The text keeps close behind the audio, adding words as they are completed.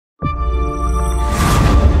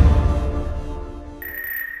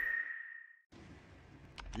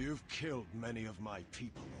You've killed many of my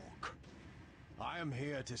people, Orc. I am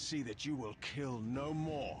here to see that you will kill no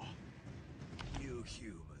more. You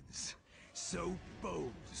humans, so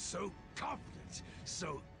bold, so confident,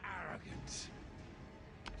 so arrogant.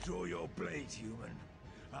 Draw your blade, human.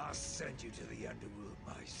 I'll send you to the underworld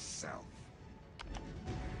myself.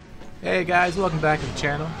 Hey guys, welcome back to the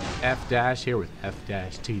channel. F-Dash here with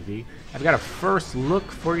F-Dash TV. I've got a first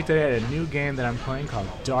look for you today at a new game that I'm playing called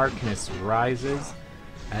Darkness Rises.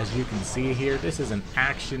 As you can see here, this is an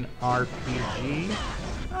action RPG.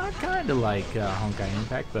 Kind of like Honkai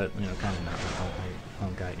Impact, but you know, kind of not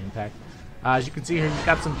like Honkai Impact. As you can see here, you've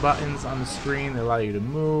got some buttons on the screen that allow you to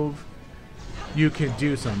move. You can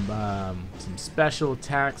do some special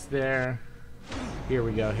attacks there. Here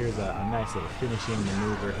we go. Here's a nice little finishing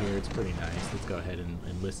maneuver here. It's pretty nice. Let's go ahead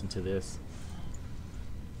and listen to this.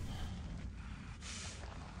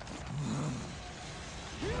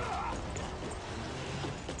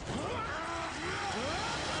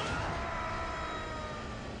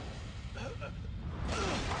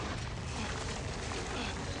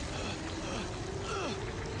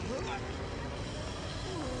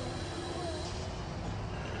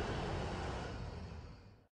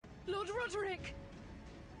 Lord Roderick!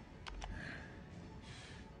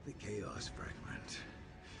 The Chaos Fragment.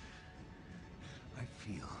 I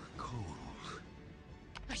feel cold.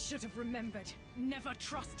 I should have remembered. Never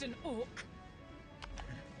trust an orc.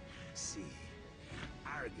 See,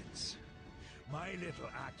 arrogance. My little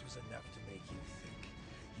act was enough to make you think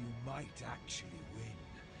you might actually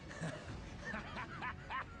win.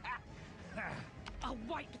 I'll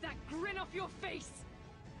wipe that grin off your face!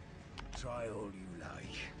 Try all you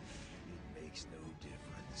like. It makes no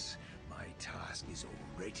difference. My task is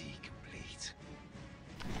already complete.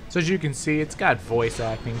 So as you can see, it's got voice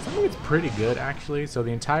acting. Some of it's pretty good actually. So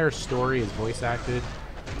the entire story is voice acted.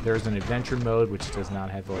 There's an adventure mode which does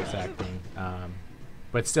not have voice acting.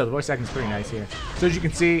 But still, the voice acting is pretty nice here. So as you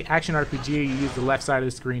can see, action RPG, you use the left side of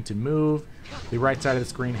the screen to move. The right side of the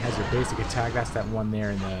screen has your basic attack. That's that one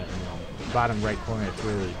there in the bottom right corner. It's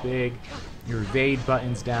really big. Your evade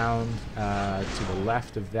button's down to the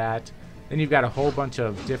left of that. Then you've got a whole bunch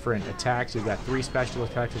of different attacks. You've got 3 special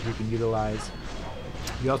attacks that you can utilize.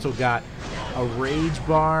 You also got a rage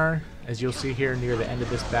bar, as you'll see here near the end of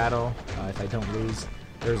this battle. If I don't lose,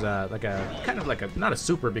 there's kind of like a not a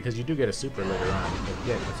super, because you do get a super later on, but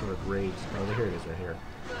you get a sort of rage. Oh, here it is right here.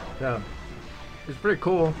 So it's pretty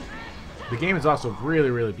cool. The game is also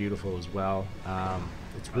really beautiful as well.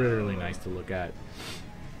 It's really nice to look at.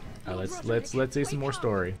 Let's see some more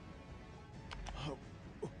story.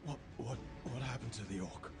 What happened to the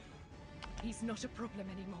Orc? He's not a problem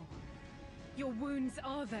anymore. Your wounds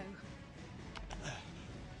are, though. I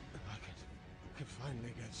can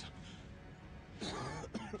finally get some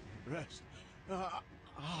rest.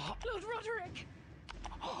 Lord Roderick!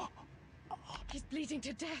 He's bleeding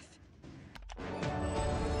to death.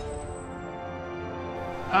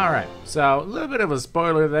 Alright, so a little bit of a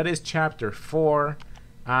spoiler. That is chapter 4.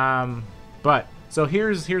 But so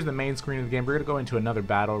here's the main screen of the game. We're gonna go into another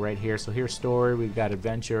battle right here. So here's story, we've got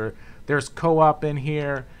adventure, there's co-op in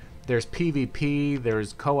here, there's PvP,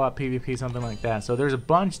 there's co-op PvP, something like that. So there's a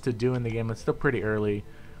bunch to do in the game. It's still pretty early.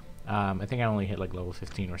 I think I only hit like level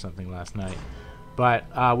 15 or something last night. But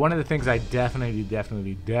one of the things I definitely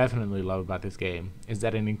love about this game is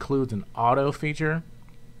that it includes an auto feature.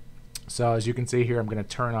 So as you can see here, I'm gonna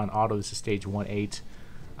turn on auto. This is stage 1-8.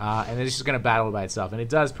 And it's just going to battle by itself. And it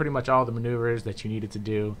does pretty much all the maneuvers that you need it to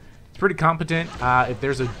do. It's pretty competent. If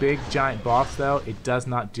there's a big giant boss, though, it does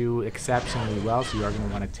not do exceptionally well, so you are going to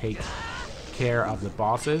want to take care of the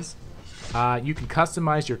bosses. You can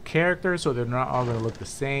customize your character, so they're not all going to look the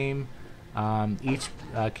same. Each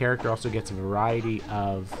character also gets a variety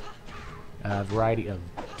of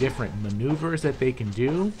different maneuvers that they can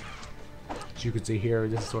do. As you can see here,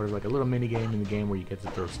 this is sort of like a little mini game in the game where you get to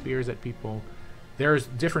throw spears at people. There's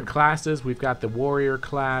different classes. We've got the warrior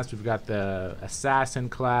class. We've got the assassin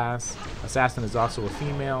class. Assassin is also a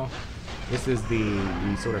female. This is the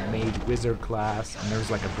sort of mage wizard class. And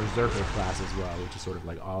there's like a berserker class as well, which is sort of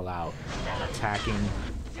like all out attacking.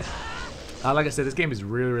 Like I said, this game is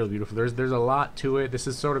really beautiful. There's a lot to it. This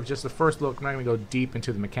is sort of just the first look. I'm not going to go deep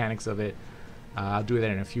into the mechanics of it. I'll do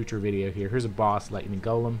that in a future video here. Here's a boss, Lightning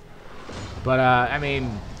Golem. But I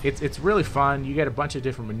mean, it's really fun. You get a bunch of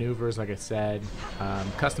different maneuvers, like I said.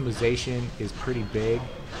 Customization is pretty big.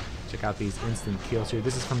 Check out these instant kills here.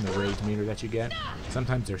 This is from the rage meter that you get.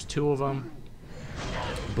 Sometimes there's 2 of them.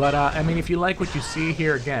 But I mean, if you like what you see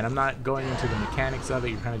here, again, I'm not going into the mechanics of it.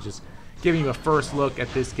 You're kind of just giving you a first look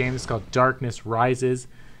at this game. It's called Darkness Rises.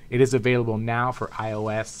 It is available now for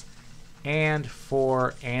iOS and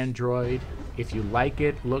for Android. If you like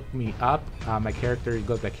it, look me up. My character, you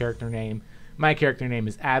go to the character name. My character name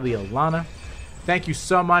is Abby Alana. Thank you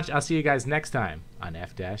so much. I'll see you guys next time on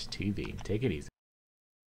F-TV. Take it easy.